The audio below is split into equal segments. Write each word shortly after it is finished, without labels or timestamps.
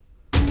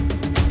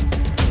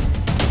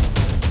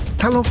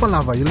Talofa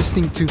lava, you're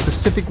listening to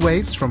Pacific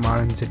Waves from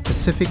RNZ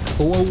Pacific,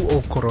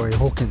 O'o Okoroe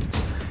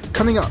Hawkins.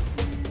 Coming up.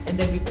 And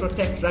then we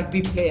protect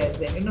rugby players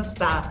and,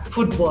 star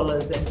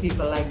footballers and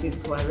people like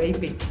this who are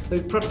raping. So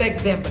we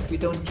protect them, but we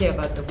don't care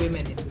about the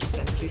women in this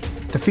country.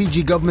 The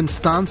Fiji government's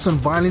stance on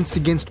violence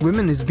against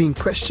women is being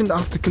questioned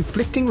after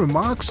conflicting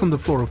remarks on the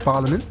floor of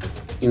Parliament.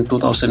 In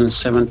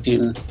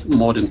 2017,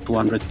 more than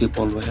 200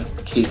 people were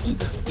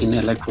killed in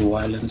electoral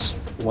violence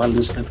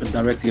that were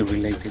directly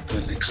related to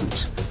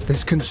elections.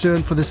 There's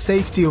concern for the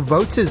safety of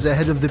voters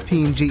ahead of the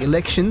PNG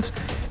elections,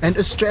 and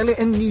Australia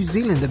and New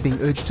Zealand are being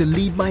urged to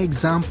lead by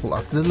example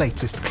after the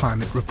latest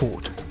climate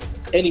report.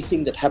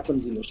 Anything that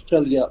happens in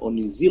Australia or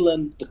New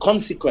Zealand, the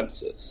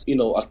consequences,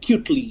 are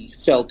acutely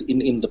felt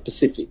in the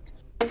Pacific.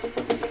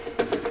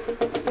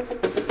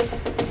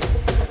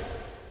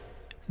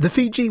 The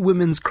Fiji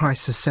Women's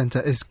Crisis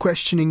Centre is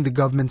questioning the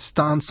government's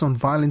stance on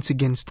violence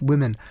against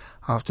women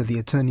after the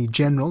Attorney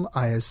General,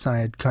 Ayaz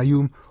Sayed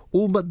Qayyum,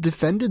 all but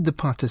defended the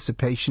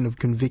participation of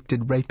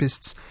convicted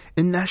rapists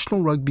in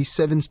National Rugby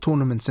Sevens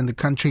tournaments in the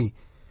country.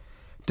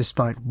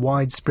 Despite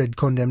widespread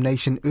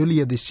condemnation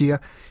earlier this year,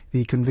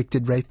 the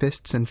convicted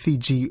rapists and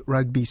Fiji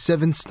Rugby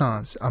Sevens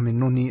stars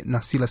Aminoni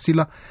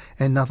Nasilasila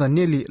and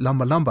Nathanieli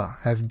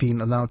Lambalamba have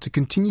been allowed to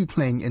continue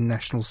playing in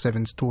National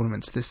Sevens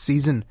tournaments this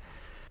season.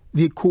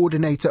 The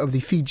coordinator of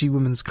the Fiji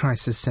Women's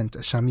Crisis Centre,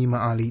 Shamima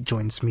Ali,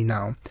 joins me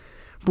now.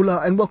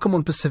 Bula, and welcome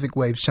on Pacific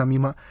Waves,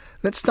 Shamima.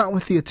 Let's start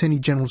with the Attorney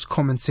General's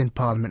comments in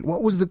Parliament.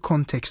 What was the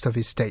context of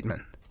his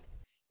statement?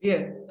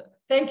 Yes,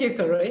 thank you,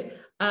 Koroe.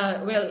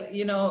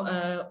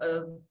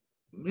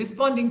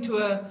 Responding to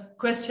a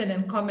question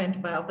and comment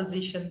by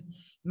opposition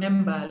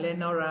member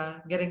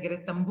Lenora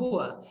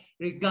Gerengere-Tambua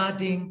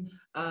regarding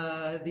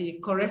the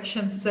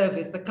Corrections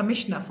Service, the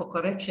Commissioner for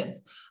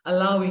Corrections,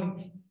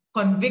 allowing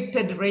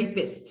convicted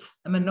rapists,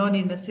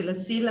 Aminoni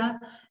Nasilasila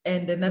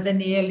and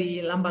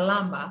Nathanieli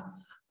Lambalamba,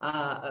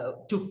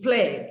 to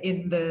play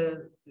in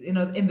the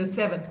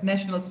sevens,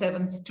 national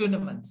sevens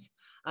tournaments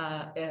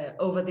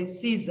over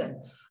this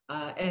season,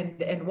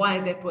 and why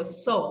that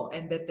was so,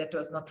 and that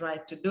was not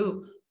right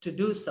to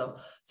do so.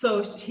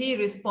 So he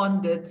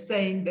responded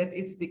saying that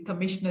it's the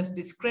commissioner's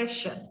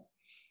discretion,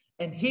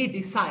 and he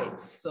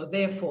decides. So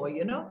therefore,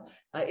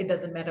 it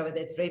doesn't matter whether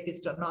it's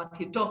rapist or not.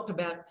 He talked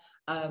about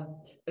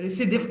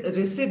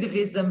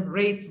recidivism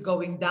rates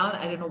going down.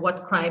 I don't know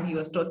what crime he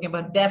was talking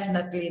about.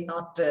 Definitely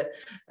not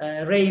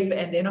rape.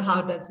 And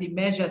how does he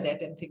measure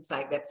that and things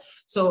like that.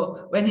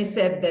 So when he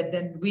said that,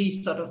 then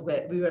we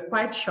were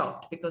quite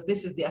shocked, because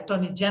this is the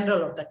Attorney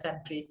General of the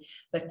country,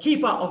 the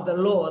keeper of the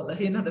law,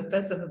 the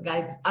person who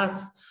guides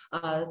us,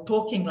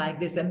 talking like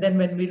this. And then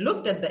when we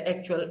looked at the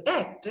actual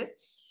act,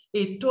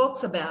 it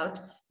talks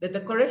about that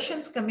the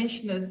Corrections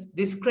Commissioner's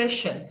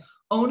discretion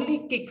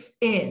only kicks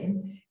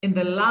in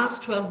the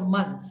last 12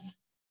 months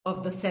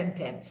of the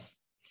sentence.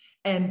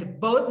 And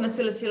both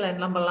Nasilasila and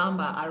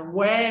Lambalamba are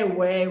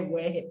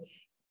way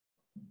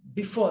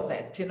before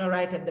that,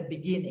 right at the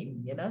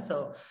beginning,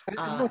 So,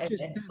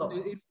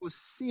 it was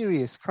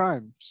serious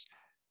crimes.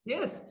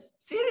 Yes,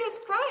 serious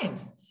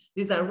crimes.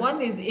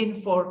 One is in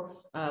for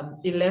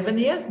 11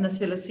 years,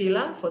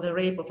 Nasilasila, for the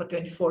rape of a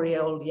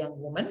 24-year-old young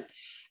woman.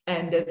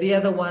 And the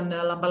other one,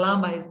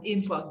 Lambalamba, is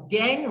in for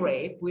gang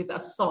rape with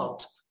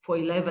assault for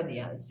 11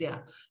 years. Yeah.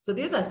 So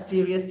these are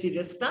serious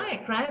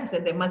crimes,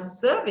 and they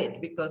must serve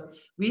it, because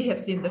we have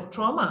seen the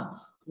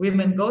trauma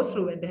women go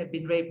through when they have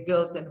been raped,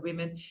 girls and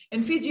women.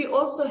 And Fiji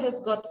also has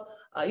got,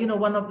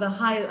 one of the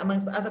highest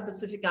amongst other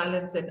Pacific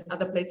Islands and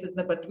other places.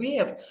 But we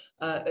have,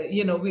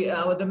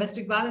 our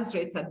domestic violence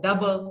rates are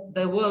double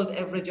the world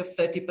average of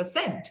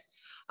 30%.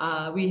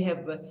 We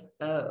have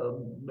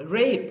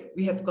rape.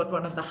 We have got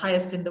one of the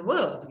highest in the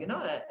world,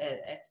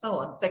 and so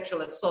on,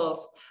 sexual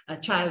assaults,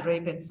 child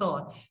rape, and so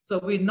on.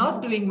 So we're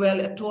not doing well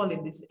at all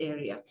in this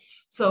area.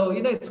 So,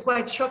 it's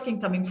quite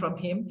shocking coming from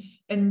him.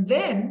 And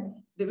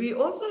then we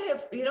also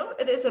have,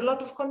 there's a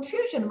lot of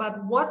confusion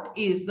about what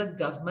is the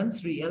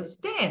government's real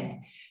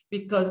stand.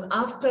 Because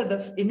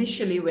after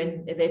initially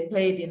when they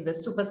played in the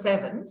Super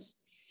Sevens,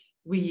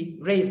 we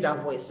raised our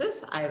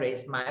voices. I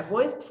raised my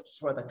voice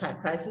for the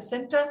Crisis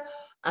Centre.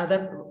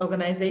 Other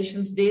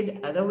organizations did,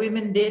 other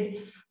women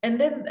did. And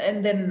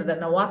then the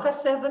Nawaka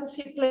Sevens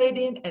he played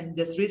in, and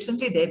just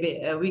recently,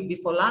 a week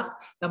before last,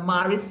 the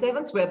Mari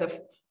Sevens, where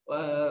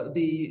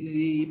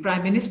the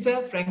Prime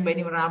Minister, Frank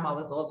Bainimarama,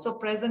 was also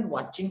present,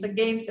 watching the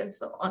games and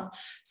so on.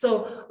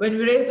 So when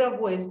we raised our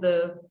voice,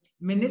 the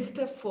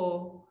Minister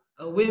for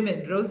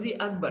Women, Rosie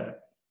Akbar,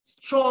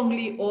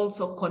 strongly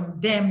also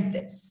condemned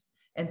this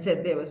and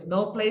said there was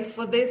no place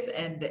for this,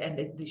 and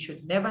this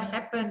should never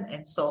happen,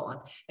 and so on,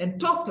 and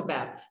talked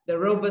about the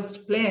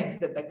robust plans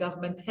that the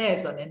government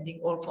has on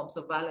ending all forms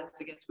of violence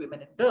against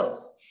women and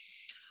girls.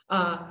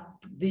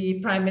 The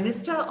Prime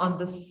Minister on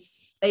the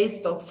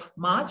 8th of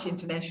March,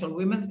 International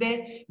Women's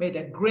Day, made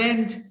a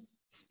grand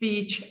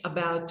speech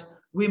about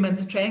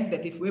women's strength,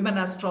 that if women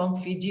are strong,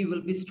 Fiji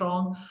will be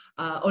strong.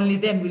 Only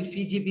then will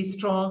Fiji be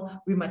strong.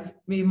 We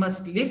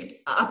must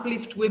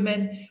uplift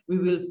women. We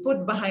will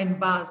put behind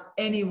bars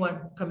anyone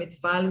who commits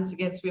violence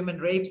against women,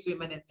 rapes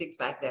women, and things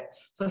like that.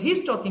 So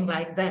he's talking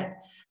like that.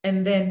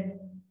 And then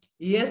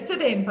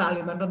yesterday in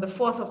Parliament, on the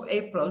 4th of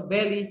April,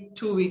 barely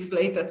 3 weeks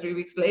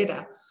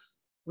later,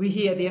 we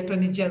hear the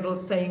Attorney General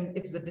saying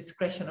it's the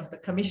discretion of the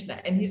Commissioner.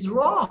 And he's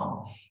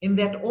wrong in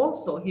that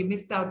also he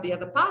missed out the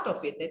other part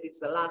of it, that it's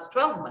the last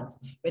 12 months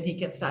when he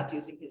can start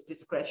using his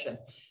discretion.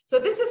 So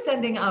this is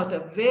sending out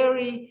a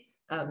very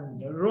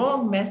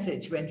wrong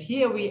message when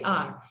here we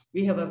are.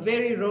 We have a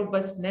very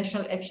robust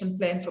national action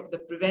plan for the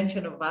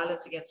prevention of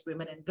violence against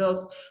women and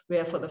girls,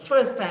 where for the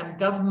first time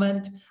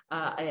government,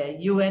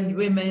 UN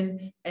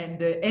Women,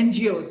 and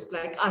NGOs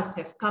like us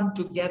have come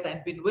together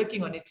and been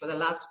working on it for the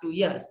last 2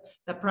 years.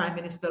 The Prime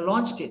Minister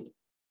launched it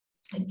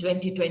in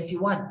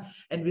 2021,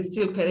 and we're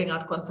still carrying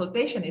out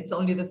consultation. It's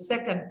only the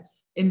second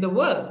in the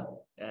world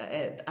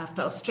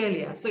after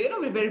Australia. So,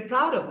 we're very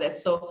proud of that.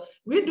 So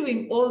we're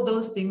doing all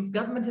those things.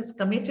 Government has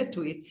committed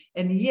to it.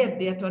 And yet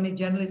the Attorney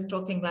General is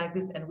talking like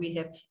this. And we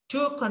have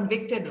 2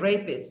 convicted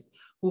rapists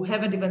who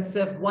haven't even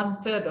served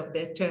 1/3 of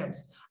their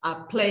terms,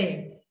 are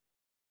playing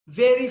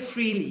very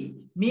freely,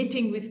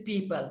 meeting with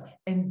people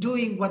and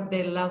doing what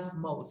they love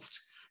most.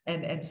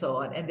 And so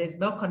on. And there's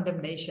no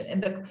condemnation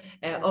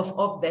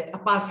of that,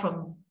 apart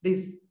from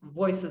these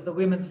voices, the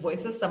women's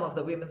voices, some of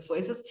the women's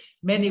voices.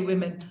 Many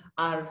women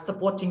are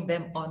supporting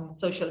them on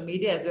social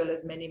media, as well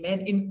as many men,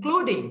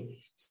 including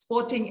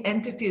sporting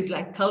entities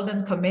like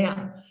Kaldan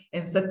Kamea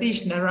and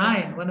Satish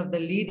Narayan, one of the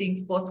leading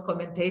sports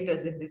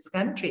commentators in this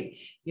country,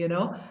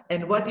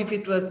 and what if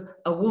it was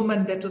a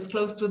woman that was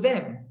close to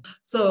them?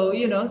 So,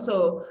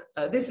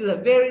 this is a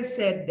very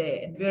sad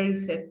day and very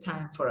sad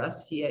time for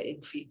us here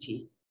in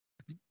Fiji.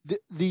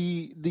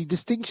 The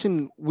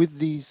distinction with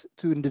these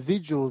 2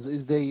 individuals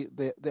is they're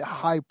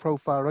high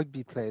profile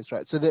rugby players,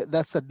 right? So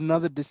that's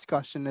another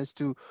discussion as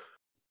to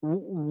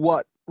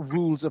what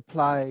rules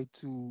apply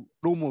to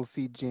normal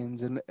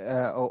Fijians and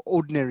or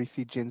ordinary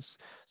Fijians,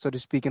 so to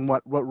speak, and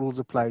what rules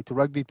apply to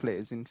rugby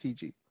players in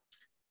Fiji.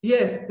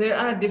 Yes, there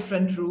are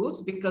different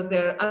rules because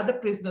there are other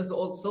prisoners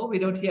also. We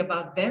don't hear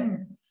about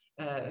them,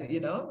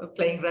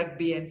 playing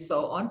rugby and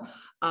so on.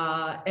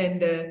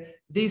 And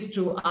these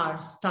 2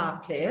 are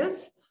star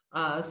players.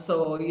 So,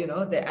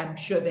 I'm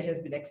sure there has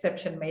been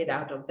exception made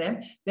out of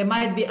them. There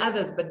might be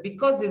others, but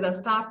because these are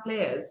star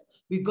players,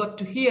 we got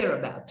to hear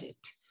about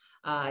it.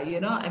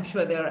 I'm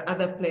sure there are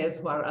other players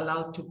who are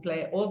allowed to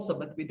play also,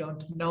 but we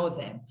don't know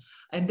them.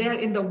 And they're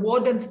in the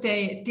warden's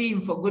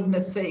team, for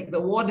goodness sake,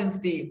 the warden's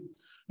team.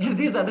 And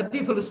these are the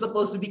people who are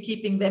supposed to be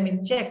keeping them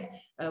in check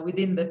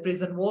within the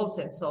prison walls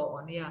and so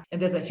on. Yeah.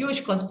 And there's a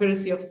huge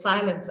conspiracy of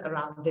silence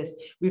around this.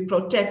 We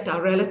protect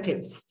our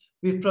relatives.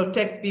 We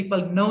protect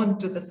people known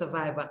to the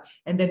survivor,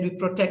 and then we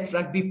protect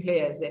rugby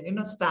players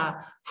and,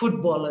 star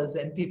footballers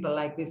and people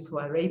like this who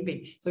are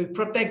raping. So we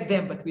protect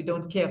them, but we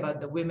don't care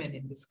about the women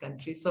in this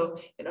country. So,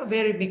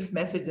 very mixed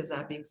messages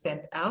are being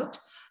sent out,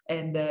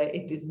 and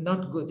it is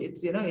not good.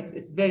 It's,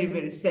 it's very,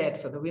 very sad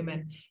for the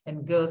women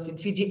and girls in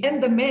Fiji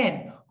and the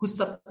men who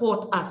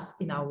support us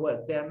in our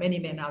work. There are many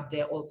men out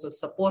there also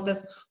support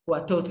us who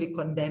are totally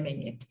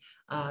condemning it.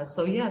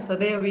 So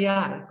there we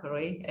are,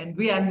 Corey, and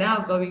we are now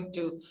going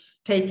to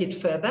take it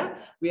further.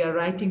 We are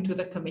writing to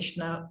the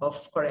Commissioner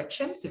of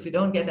Corrections. If we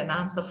don't get an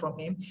answer from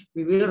him,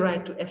 we will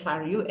write to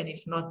FRU, and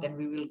if not, then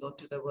we will go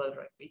to the World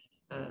Rugby.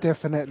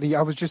 Definitely.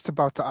 I was just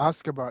about to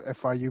ask about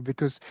FRU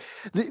because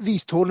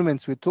these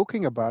tournaments we're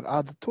talking about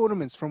are the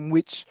tournaments from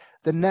which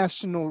the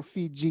national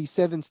Fiji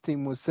Sevens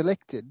team was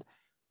selected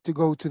to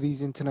go to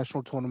these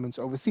international tournaments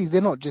overseas.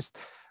 They're not just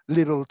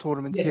little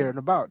tournaments here and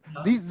about.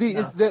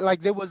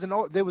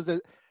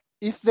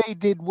 If they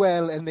did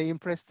well and they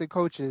impressed the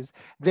coaches,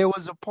 there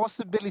was a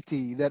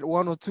possibility that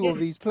 1 or 2 of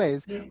these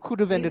players could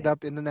have ended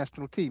up in the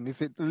national team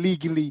if it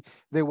legally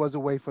there was a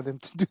way for them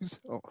to do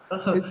so.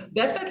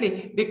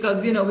 Definitely,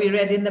 because we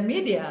read in the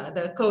media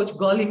the coach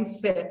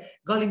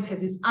Gollings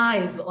has his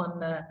eyes on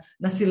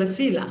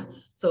Nasilasila.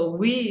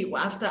 So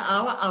after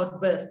our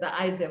outburst, the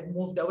eyes have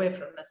moved away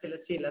from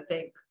Nasilasila.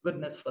 Thank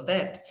goodness for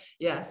that.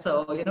 Yeah,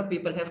 so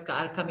people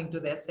are coming to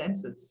their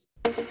senses.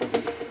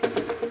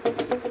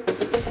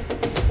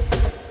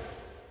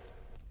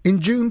 In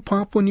June,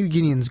 Papua New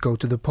Guineans go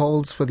to the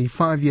polls for the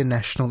 5-year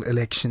national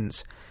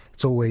elections.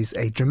 It's always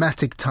a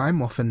dramatic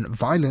time, often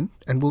violent,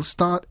 and will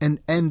start and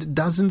end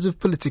dozens of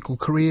political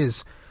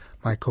careers.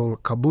 Michael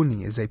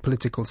Kabuni is a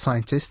political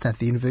scientist at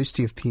the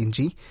University of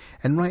PNG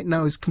and right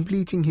now is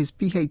completing his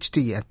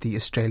PhD at the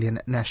Australian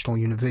National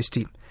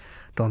University.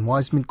 Don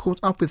Wiseman caught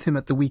up with him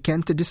at the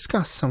weekend to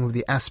discuss some of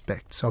the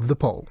aspects of the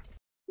poll.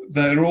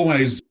 They're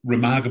always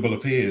remarkable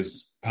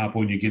affairs,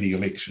 Papua New Guinea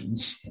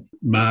elections,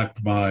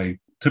 marked by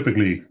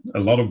typically a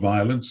lot of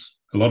violence,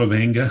 a lot of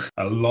anger,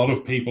 a lot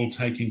of people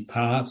taking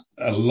part,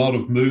 a lot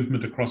of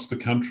movement across the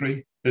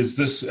country. Is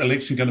this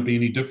election going to be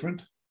any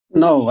different?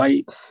 No,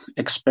 I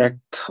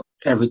expect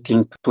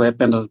everything to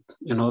happen,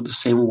 the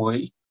same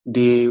way.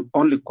 The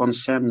only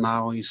concern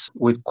now is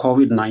with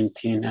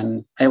COVID-19.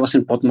 And I was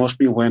in Port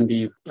Moresby when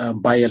the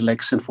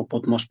by-election for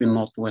Port Moresby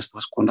Northwest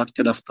was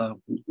conducted after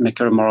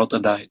Mekere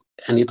Marota died.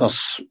 And it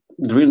was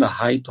during the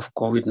height of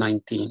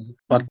COVID-19.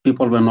 But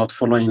people were not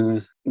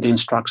following the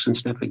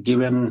instructions that were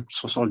given,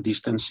 social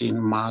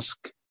distancing,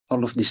 mask,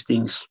 all of these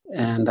things.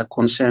 And the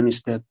concern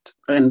is that,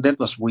 and that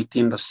was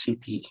within the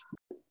city.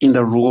 In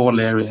the rural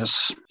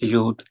areas,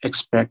 you'd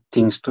expect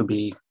things to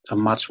be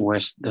much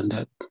worse than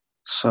that.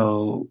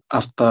 So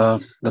after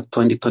the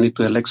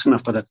 2022 election,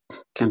 after that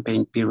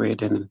campaign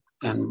period and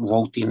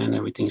voting and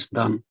everything is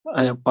done,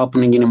 Papua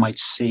New Guinea might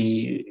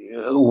see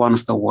one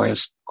of the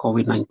worst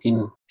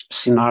COVID-19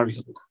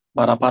 scenarios.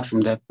 But apart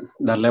from that,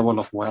 the level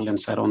of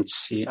violence, I don't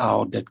see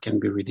how that can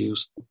be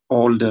reduced.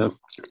 All the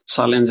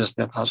challenges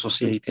that are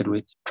associated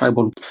with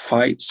tribal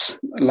fights,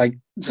 like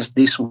just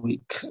this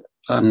week,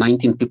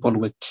 19 people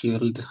were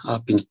killed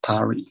up in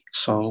Tari.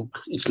 So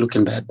it's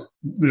looking bad.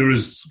 There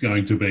is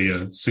going to be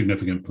a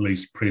significant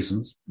police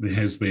presence. There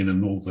has been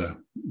in all the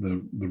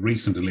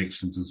recent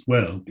elections as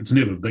well. It's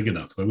never big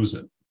enough, though, is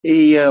it?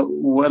 Yeah,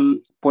 well,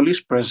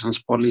 police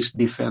presence, police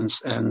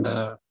defense, and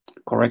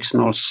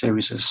correctional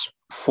services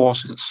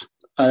forces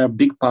are a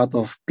big part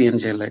of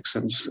PNG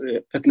elections,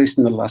 at least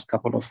in the last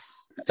couple of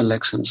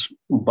elections.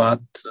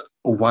 But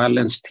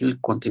violence still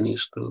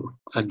continues to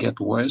get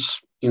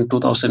worse. In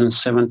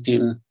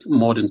 2017,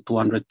 more than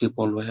 200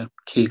 people were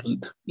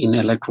killed in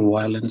electoral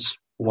violence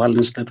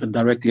that were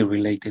directly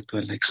related to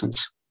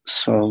elections.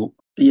 So,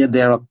 yeah,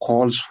 there are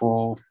calls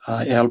for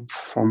help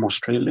from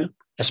Australia,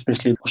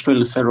 especially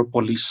Australian Federal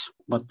Police,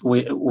 but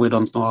we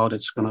don't know how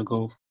that's going to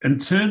go. In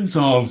terms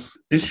of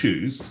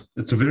issues,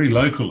 it's a very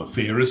local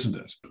affair, isn't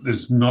it?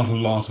 There's not a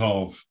lot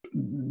of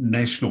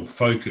national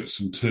focus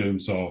in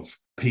terms of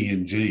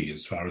PNG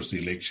as far as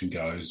the election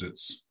goes.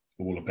 It's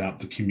all about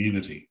the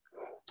community.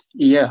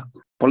 Yeah,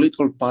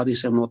 political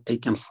parties have not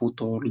taken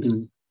foothold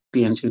in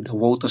PNG. The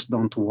voters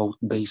don't vote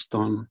based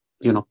on,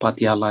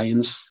 party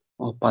alliance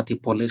or party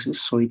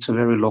policies. So it's a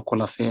very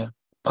local affair,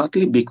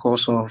 partly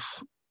because of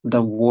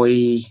the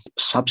way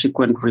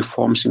subsequent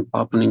reforms in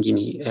Papua New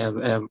Guinea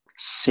have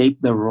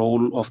shaped the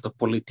role of the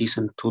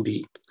politician to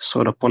be.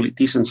 So the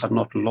politicians are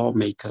not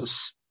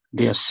lawmakers.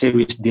 They are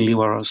service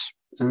deliverers.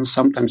 And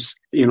sometimes,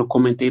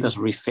 commentators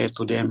refer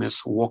to them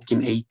as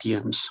walking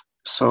ATMs.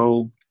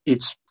 So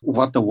it's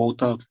what the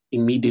voter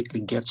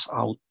immediately gets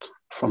out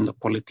from the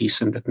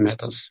politician that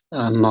matters,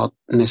 not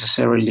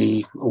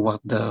necessarily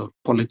what the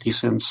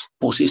politician's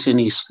position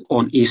is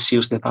on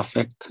issues that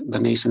affect the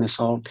nation as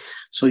a whole.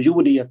 So you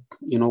would hear,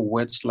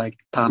 words like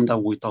thunder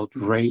without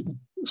rain.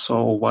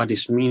 So what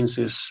this means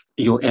is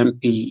your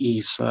MP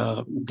is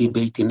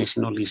debating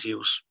national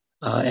issues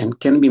and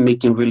can be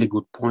making really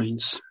good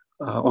points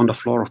on the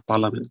floor of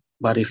parliament.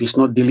 But if he's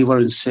not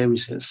delivering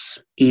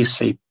services,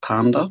 he's a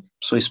thunder,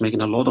 so he's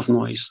making a lot of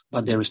noise,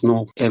 but there is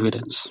no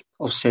evidence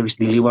of service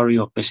delivery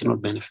or personal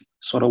benefit.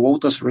 So the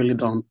voters really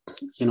don't,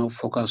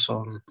 focus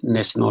on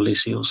national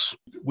issues.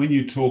 When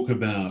you talk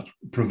about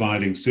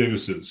providing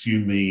services,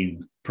 you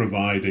mean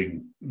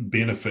providing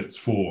benefits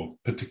for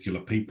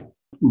particular people?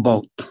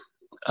 Both.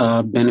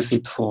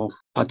 Benefit for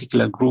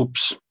particular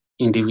groups,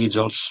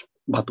 individuals,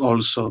 but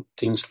also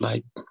things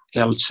like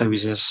health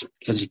services,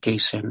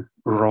 education,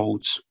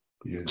 roads.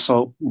 Yeah.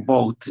 So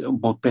both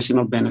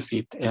personal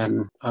benefit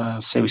and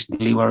service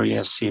delivery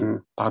as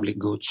in public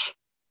goods.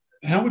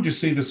 How would you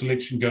see this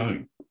election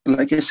going?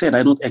 Like I said,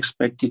 I don't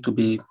expect it to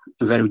be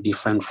very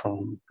different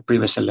from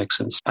previous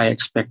elections. I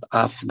expect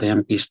half of the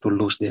MPs to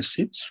lose their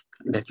seats.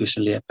 That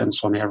usually happens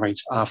on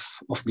average. Half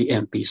of the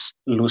MPs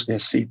lose their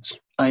seats.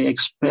 I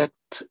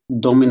expect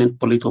dominant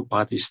political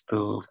parties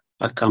to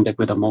come back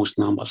with the most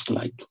numbers,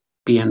 like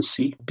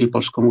PNC,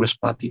 People's Congress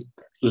Party,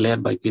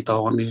 led by Peter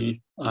O'Neill,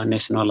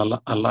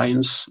 National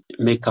Alliance,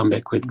 may come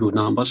back with good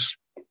numbers.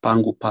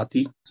 Pangu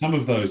Party. Some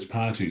of those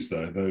parties,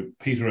 though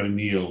Peter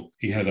O'Neill,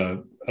 he had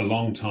a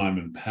long time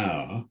in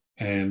power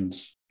and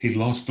he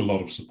lost a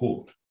lot of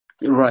support.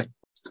 Right,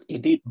 he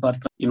did, but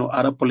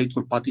other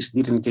political parties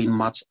didn't gain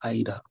much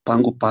either.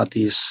 Pangu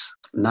Party's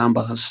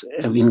numbers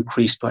have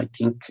increased to, I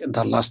think,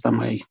 the last time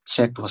I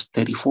checked was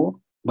 34.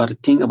 But the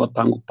thing about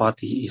Pangu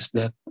Party is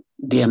that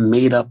they are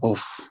made up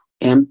of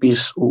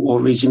MPs who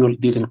originally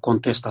didn't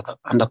contest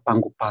under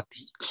Pangu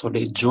Party. So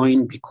they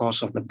joined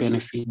because of the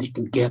benefit they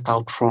can get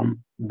out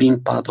from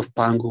being part of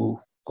Pangu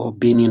or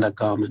being in the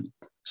government.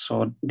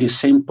 So the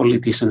same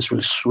politicians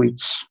will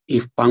switch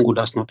if Pangu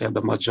does not have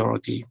the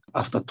majority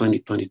after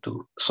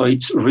 2022. So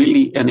it's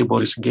really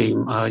anybody's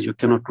game. You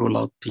cannot rule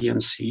out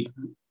PNC,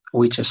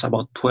 which is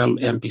about 12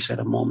 MPs at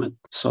the moment.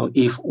 So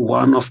if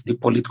one of the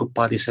political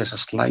parties has a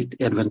slight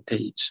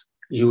advantage,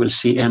 you will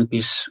see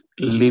MPs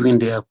leaving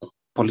their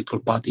political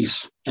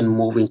parties and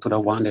moving to the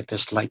one that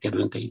has slight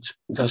advantage,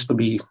 just to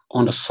be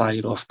on the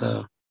side of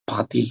the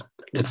party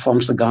that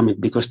forms the government,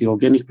 because the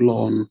organic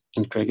law on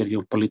integrity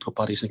of political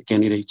parties and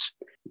candidates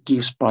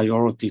gives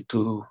priority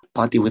to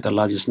party with the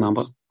largest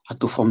number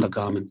to form the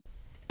government.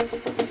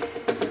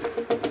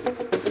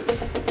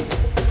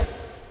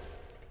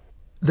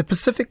 The The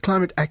Pacific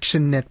Climate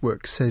Action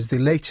Network says the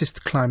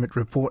latest climate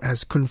report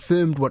has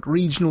confirmed what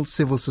regional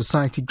civil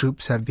society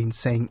groups have been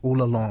saying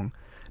all along,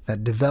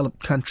 that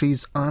developed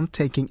countries aren't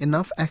taking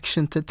enough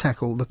action to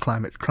tackle the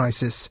climate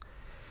crisis.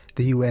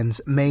 The UN's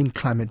main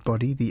climate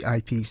body, the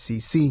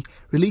IPCC,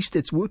 released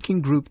its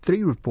Working Group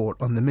 3 report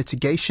on the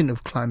mitigation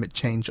of climate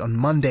change on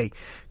Monday,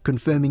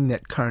 confirming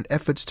that current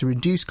efforts to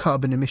reduce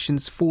carbon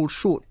emissions fall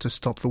short to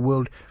stop the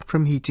world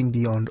from heating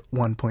beyond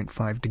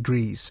 1.5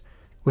 degrees.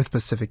 With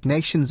Pacific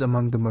nations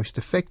among the most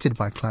affected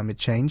by climate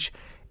change,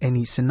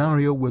 any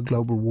scenario where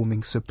global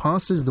warming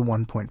surpasses the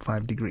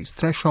 1.5 degrees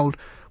threshold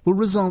will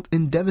result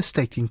in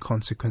devastating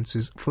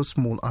consequences for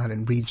small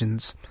island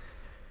regions.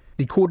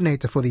 The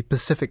coordinator for the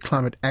Pacific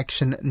Climate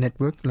Action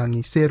Network,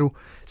 Langiseru,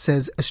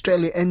 says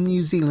Australia and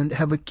New Zealand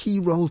have a key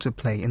role to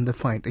play in the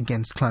fight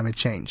against climate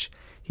change.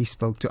 He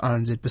spoke to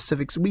RNZ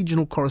Pacific's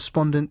regional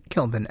correspondent,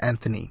 Kelvin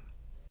Anthony.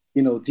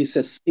 This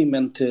has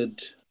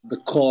cemented the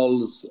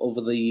calls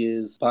over the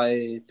years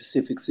by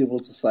Pacific civil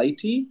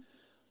society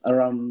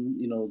around,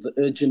 the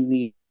urgent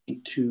need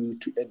to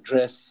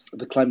address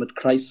the climate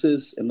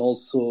crisis, and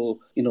also,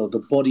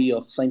 the body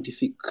of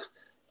scientific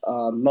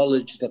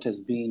knowledge that has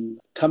been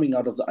coming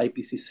out of the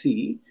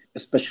IPCC,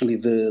 especially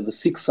the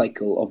sixth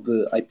cycle of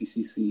the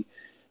IPCC,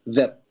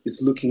 that is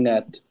looking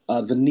at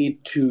the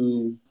need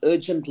to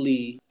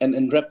urgently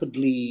and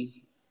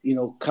rapidly,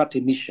 cut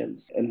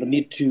emissions, and the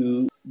need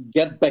to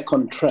get back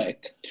on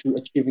track to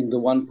achieving the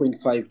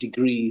 1.5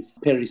 degrees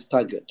Paris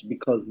target,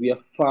 because we are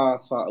far,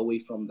 far away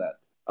from that.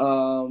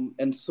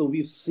 And so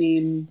we've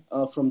seen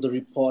from the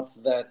report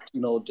that,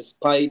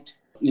 despite,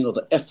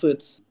 the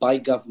efforts by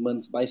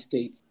governments, by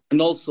states,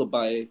 and also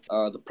by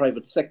the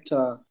private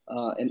sector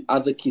and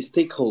other key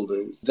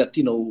stakeholders, that,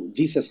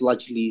 this has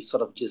largely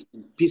sort of just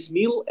been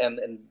piecemeal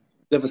and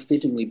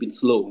devastatingly been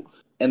slow.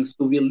 And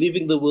so we are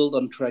leaving the world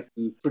on track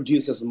to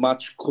produce as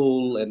much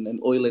coal and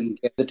oil and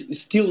gas that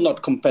is still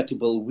not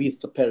compatible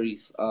with the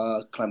Paris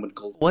climate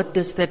goals. What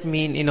does that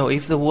mean,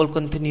 if the world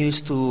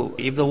continues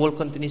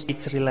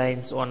its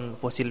reliance on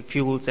fossil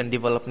fuels and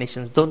developed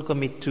nations don't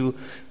commit to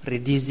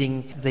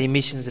reducing the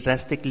emissions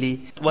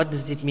drastically? What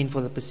does it mean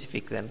for the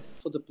Pacific then?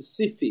 For the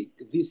Pacific,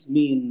 this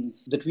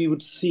means that we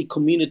would see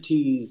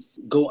communities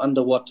go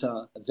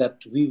underwater, that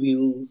we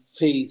will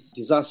face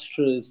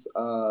disastrous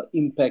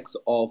impacts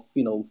of,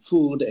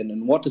 food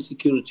and water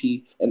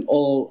security, and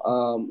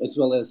all, as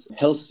well as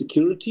health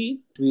security.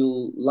 It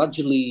will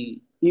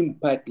largely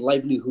impact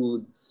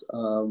livelihoods,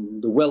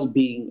 the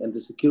well-being and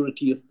the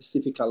security of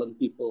Pacific Island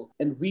people.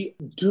 And we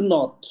do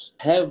not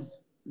have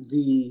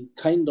the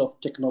kind of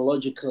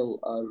technological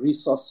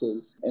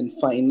resources and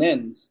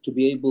finance to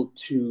be able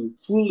to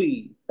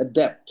fully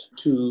adapt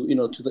to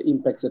the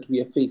impacts that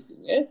we are facing.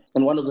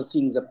 And one of the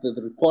things that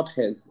the report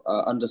has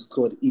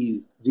underscored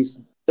is this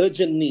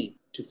urgent need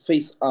to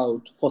phase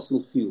out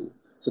fossil fuel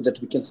so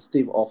that we can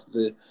stave off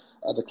the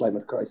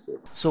climate crisis.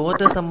 So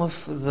what are some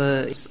of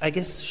the,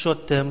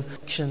 short-term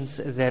actions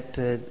that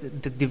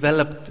the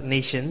developed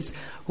nations,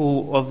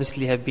 who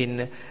obviously have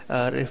been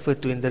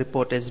referred to in the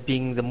report as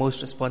being the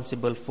most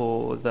responsible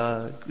for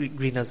the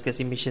greenhouse gas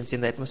emissions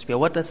in the atmosphere,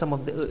 what are some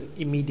of the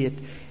immediate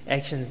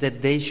actions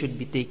that they should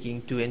be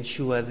taking to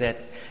ensure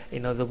that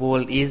the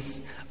world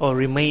is or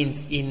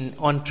remains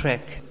on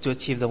track to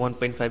achieve the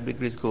 1.5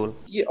 degrees goal?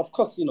 Yeah, of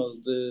course,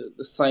 the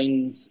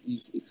science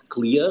is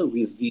clear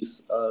with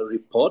these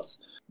reports.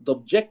 The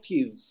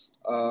objectives,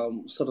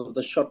 sort of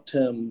the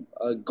short-term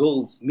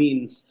goals,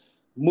 means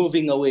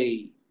moving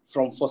away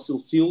from fossil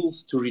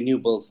fuels to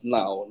renewables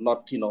now,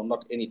 not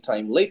any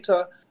time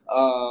later.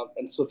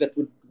 And so that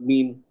would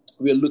mean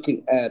we're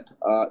looking at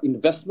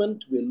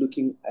investment, we're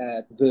looking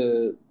at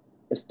the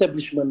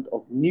establishment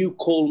of new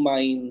coal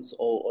mines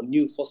or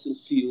new fossil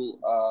fuel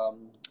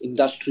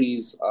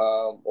industries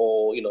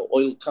or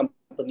oil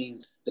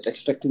companies that are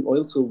extracting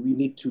oil. So we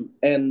need to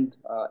end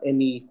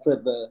any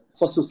further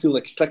fossil fuel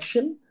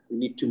extraction. We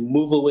need to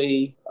move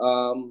away,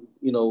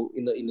 in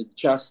a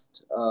just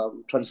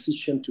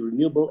transition to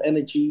renewable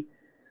energy.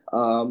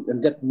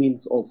 And that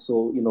means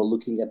also,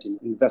 looking at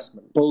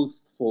investment, both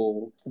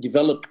for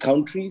developed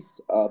countries,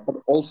 but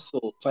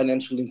also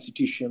financial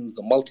institutions,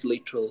 the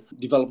multilateral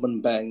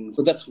development banks.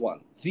 So that's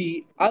one.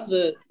 The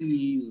other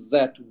is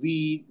that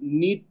we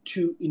need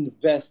to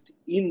invest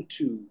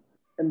into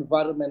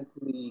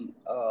environmentally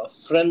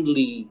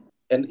friendly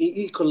and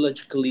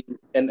ecologically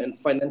and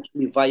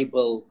financially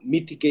viable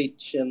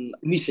mitigation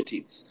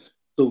initiatives.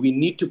 So we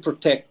need to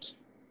protect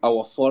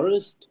our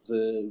forest.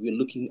 We're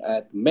looking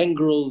at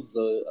mangroves,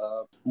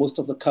 most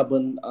of the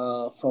carbon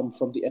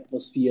from the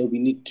atmosphere. We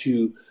need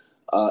to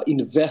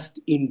invest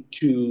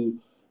into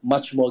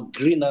much more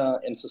greener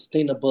and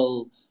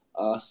sustainable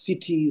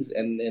cities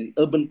and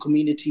urban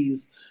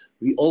communities.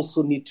 We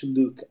also need to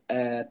look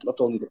at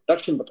not only the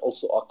production, but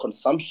also our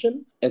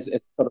consumption as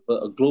sort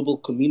of a global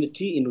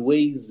community in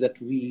ways that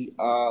we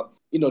are,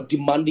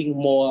 demanding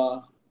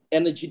more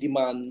energy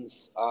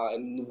demands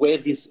and where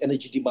these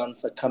energy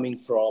demands are coming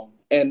from.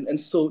 And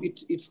so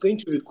it's going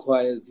to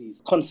require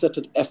this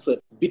concerted effort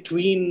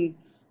between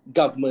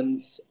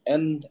governments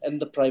and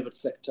the private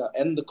sector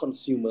and the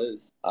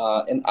consumers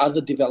and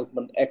other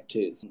development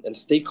actors and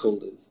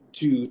stakeholders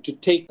to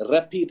take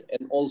rapid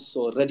and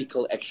also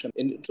radical action.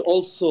 And it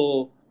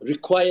also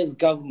requires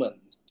government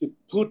to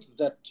put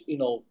that,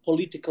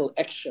 political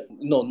action,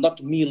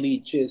 not merely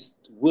just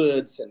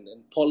words and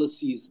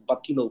policies,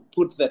 but,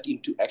 put that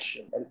into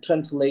action and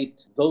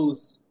translate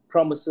those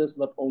promises,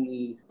 not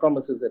only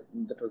promises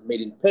that was made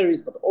in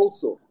Paris, but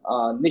also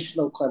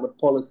national climate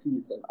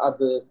policies and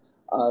other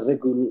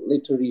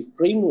regulatory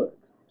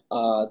frameworks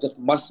that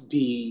must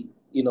be,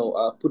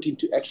 put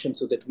into action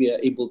so that we are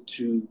able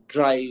to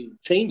drive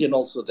change and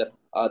also that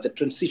the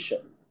transition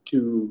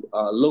to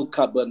low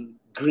carbon,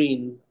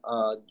 green,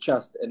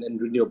 just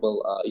and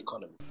renewable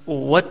economy.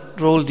 What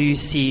role do you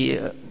see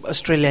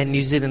Australia and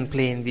New Zealand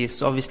play in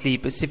this? Obviously,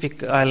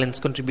 Pacific Islands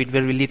contribute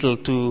very little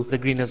to the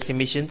greenhouse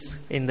emissions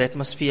in the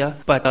atmosphere,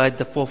 but are at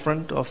the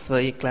forefront of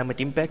the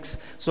climate impacts.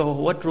 So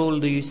what role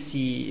do you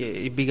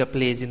see bigger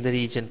players in the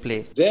region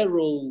play? Their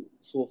role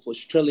for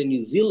Australia and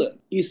New Zealand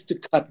is to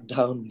cut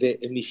down their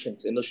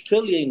emissions. And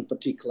Australia in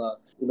particular,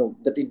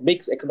 that it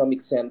makes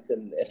economic sense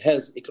and it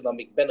has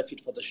economic benefit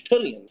for the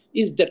Australian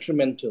is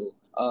detrimental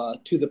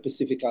to the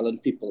Pacific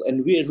Island people.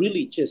 And we are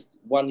really just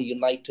one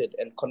united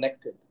and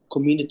connected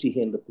community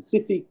here in the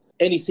Pacific.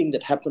 Anything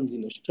that happens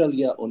in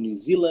Australia or New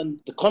Zealand,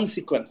 the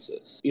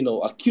consequences,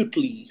 are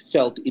acutely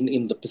felt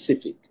in the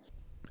Pacific.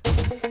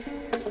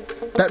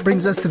 That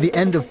brings us to the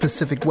end of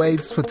Pacific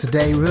Waves for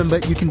today. Remember,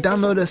 you can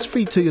download us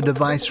free to your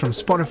device from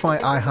Spotify,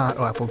 iHeart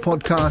or Apple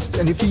Podcasts.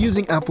 And if you're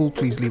using Apple,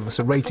 please leave us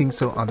a rating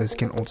so others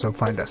can also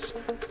find us.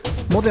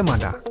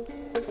 Modemada.